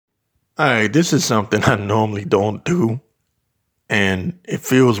All right, this is something I normally don't do, and it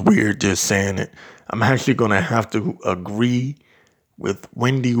feels weird just saying it. I'm actually going to have to agree with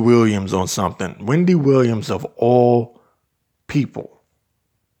Wendy Williams on something. Wendy Williams, of all people,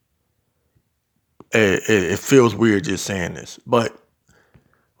 it feels weird just saying this, but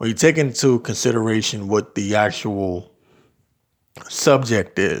when you take into consideration what the actual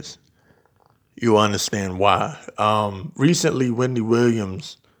subject is, you understand why. Recently, Wendy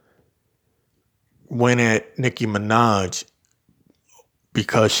Williams went at Nicki Minaj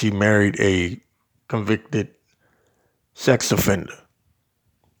because she married a convicted sex offender.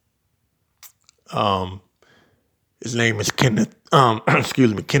 Um, his name is Kenneth.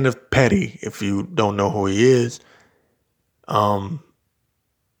 Excuse me, Kenneth Petty. If you don't know who he is, um,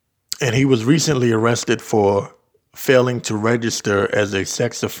 and he was recently arrested for failing to register as a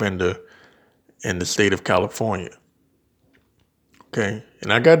sex offender in the state of California. Okay,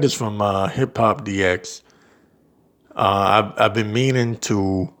 and I got this from Hip Hop DX. I've been meaning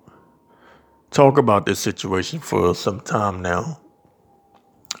to talk about this situation for some time now,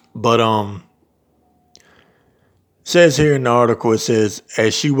 but says here in the article, it says,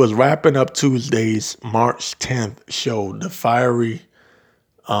 as she was wrapping up Tuesday's March 10th show, the fiery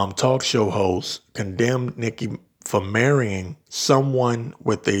talk show host condemned Nicki for marrying someone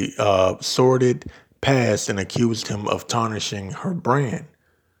with a sordid past and accused him of tarnishing her brand.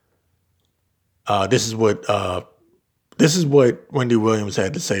 Uh, this is what uh, this is what Wendy Williams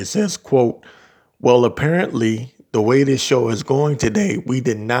had to say. It says, "quote Well, apparently the way this show is going today, we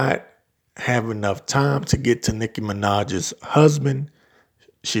did not have enough time to get to Nicki Minaj's husband,"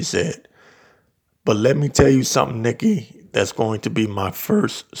 she said. "But let me tell you something, Nicki, that's going to be my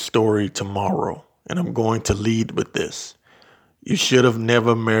first story tomorrow. And I'm going to lead with this. You should have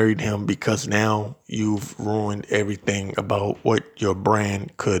never married him because now you've ruined everything about what your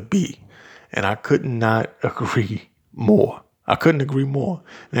brand could be." And I could not agree more. I couldn't agree more.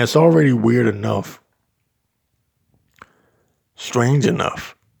 And it's already weird enough, strange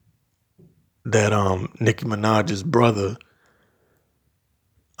enough, that Nicki Minaj's brother,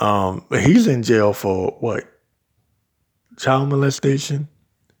 he's in jail for what? Child molestation?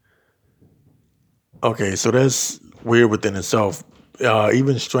 Okay, so that's weird within itself.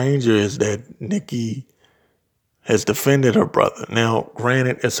 Even stranger is that Nicki has defended her brother. Now,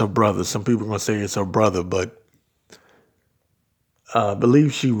 granted, it's her brother. Some people are gonna say it's her brother, but I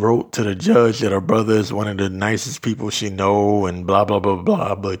believe she wrote to the judge that her brother is one of the nicest people she know, and blah blah blah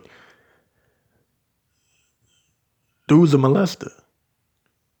blah. But dude's a molester.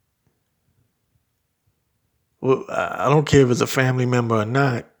 Well, I don't care if it's a family member or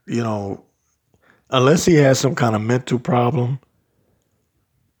not. Unless he has some kind of mental problem,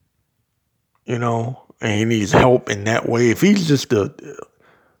 and he needs help in that way. If he's just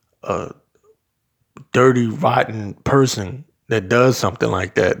a dirty, rotten person that does something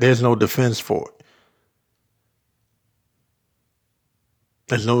like that, there's no defense for it.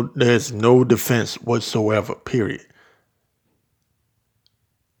 There's no defense whatsoever. Period.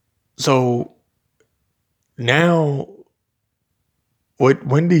 So now, what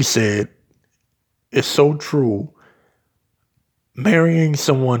Wendy said is so true. Marrying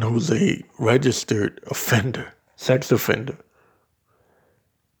someone who's a registered offender, sex offender,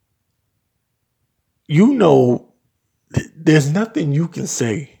 you know, there's nothing you can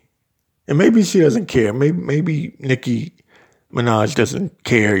say. And maybe she doesn't care. Maybe Nicki Minaj doesn't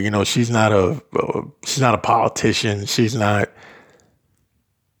care. She's not a politician. She's not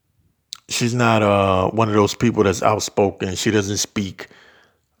one of those people that's outspoken. She doesn't speak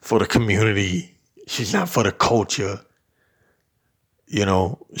for the community. She's not for the culture.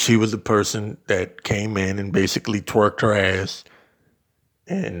 She was the person that came in and basically twerked her ass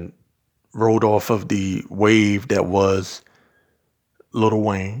and rode off of the wave that was Lil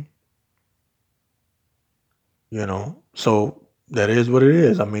Wayne. So that is what it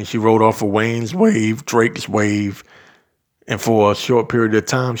is. I mean, she rode off of Wayne's wave, Drake's wave, and for a short period of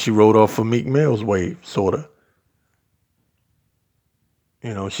time, she rode off of Meek Mill's wave, sort of.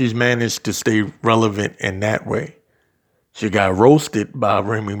 She's managed to stay relevant in that way. She got roasted by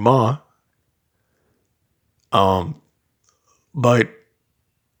Remy Ma, um, but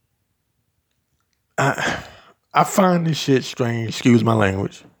I I find this shit strange. Excuse my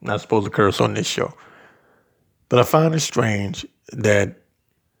language. Not supposed to curse on this show, but I find it strange that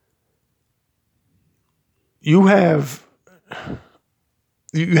you have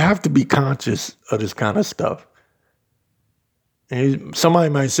you have to be conscious of this kind of stuff. And somebody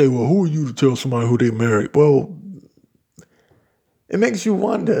might say, "Well, who are you to tell somebody who they married?" Well, it makes you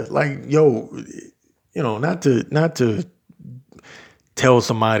wonder, like, yo, not to tell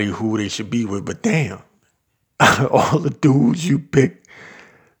somebody who they should be with. But damn, all the dudes you pick,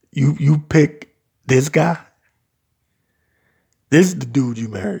 you pick this guy. This is the dude you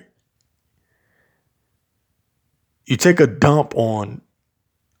married. You take a dump on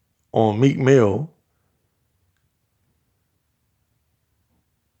Meek Mill,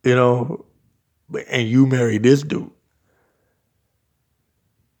 you know, and you marry this dude.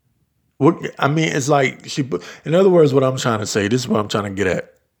 What I mean, it's like she put. In other words, what I'm trying to say. This is what I'm trying to get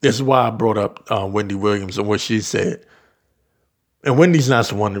at. This is why I brought up Wendy Williams and what she said. And Wendy's not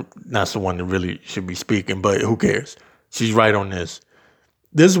the one that really should be speaking, but who cares? She's right on this.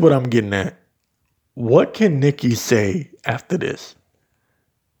 This is what I'm getting at. What can Nicki say after this?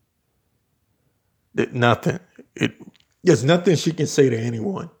 Nothing. There's nothing she can say to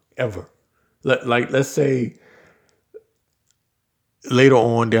anyone ever. Let's say later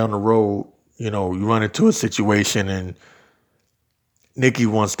on down the road, you run into a situation and Nicki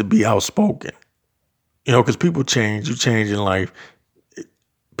wants to be outspoken. Because people change. You change in life.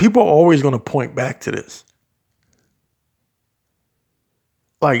 People are always going to point back to this.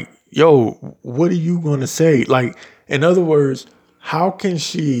 Like, yo, what are you going to say? Like, in other words, how can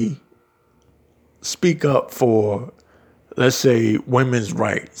she speak up for, let's say, women's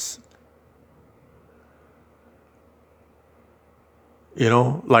rights?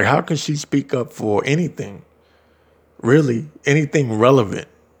 Like, how can she speak up for anything? Really, anything relevant?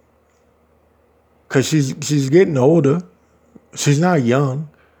 Because she's getting older. She's not young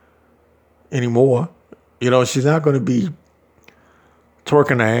anymore. She's not going to be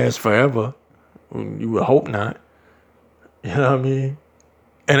twerking her ass forever. You would hope not. You know what I mean?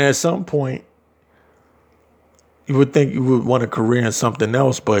 And at some point, you would think you would want a career in something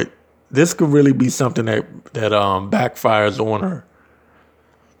else, but this could really be something that backfires on her.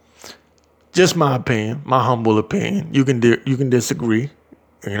 Just my opinion, my humble opinion. You can disagree.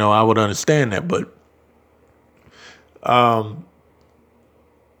 I would understand that, but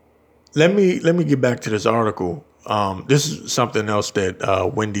let me get back to this article. This is something else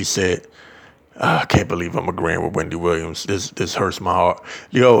that Wendy said. I can't believe I'm agreeing with Wendy Williams. This hurts my heart.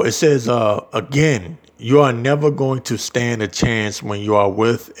 It says, again, you are never going to stand a chance when you are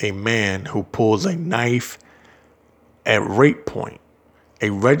with a man who pulls a knife at rape point, a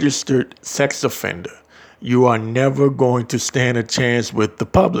registered sex offender. You are never going to stand a chance with the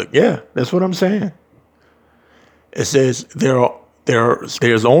public. Yeah, that's what I'm saying. It says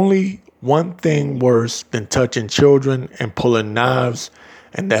there's only one thing worse than touching children and pulling knives,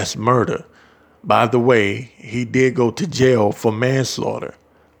 and that's murder. By the way, he did go to jail for manslaughter.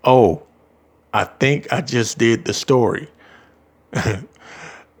 Oh, I think I just did the story.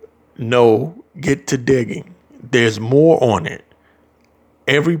 No, get to digging. There's more on it.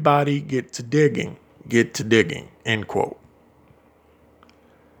 Everybody get to digging. Get to digging. End quote.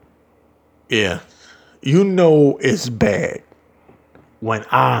 Yeah. It's bad when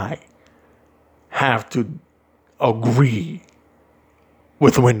I have to agree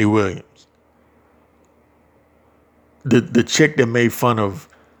with Wendy Williams. The chick that made fun of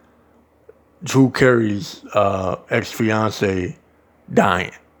Drew Carey's ex-fiance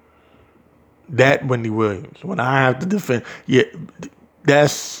dying. That Wendy Williams. When I have to defend, yeah,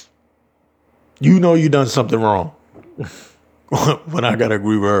 that's, you done something wrong. When I gotta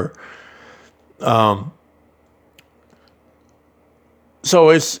agree with her. So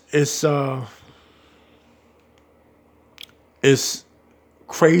it's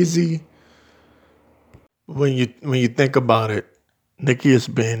crazy when you think about it. Nicki has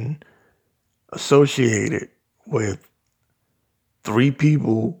been associated with 3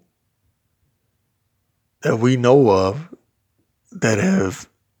 people that we know of that have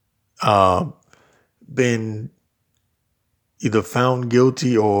been either found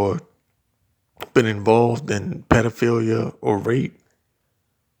guilty or been involved in pedophilia or rape.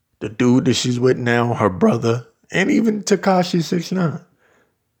 The dude that she's with now, her brother, and even Tekashi 6ix9ine.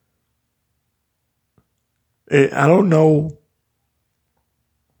 I don't know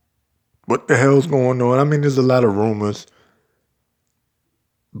what the hell's going on. I mean, there's a lot of rumors,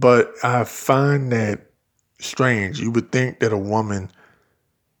 but I find that strange. You would think that a woman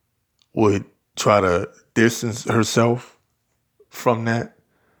would try to distance herself from that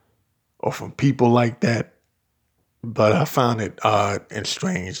or from people like that. But I found it odd and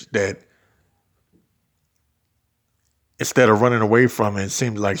strange that instead of running away from it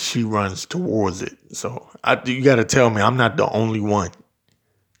seems like she runs towards it. So you got to tell me I'm not the only one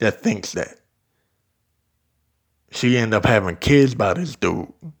that thinks that. She ended up having kids by this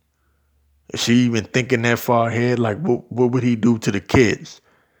dude. Is she even thinking that far ahead? Like, what would he do to the kids?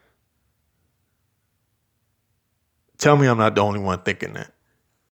 Tell me I'm not the only one thinking that.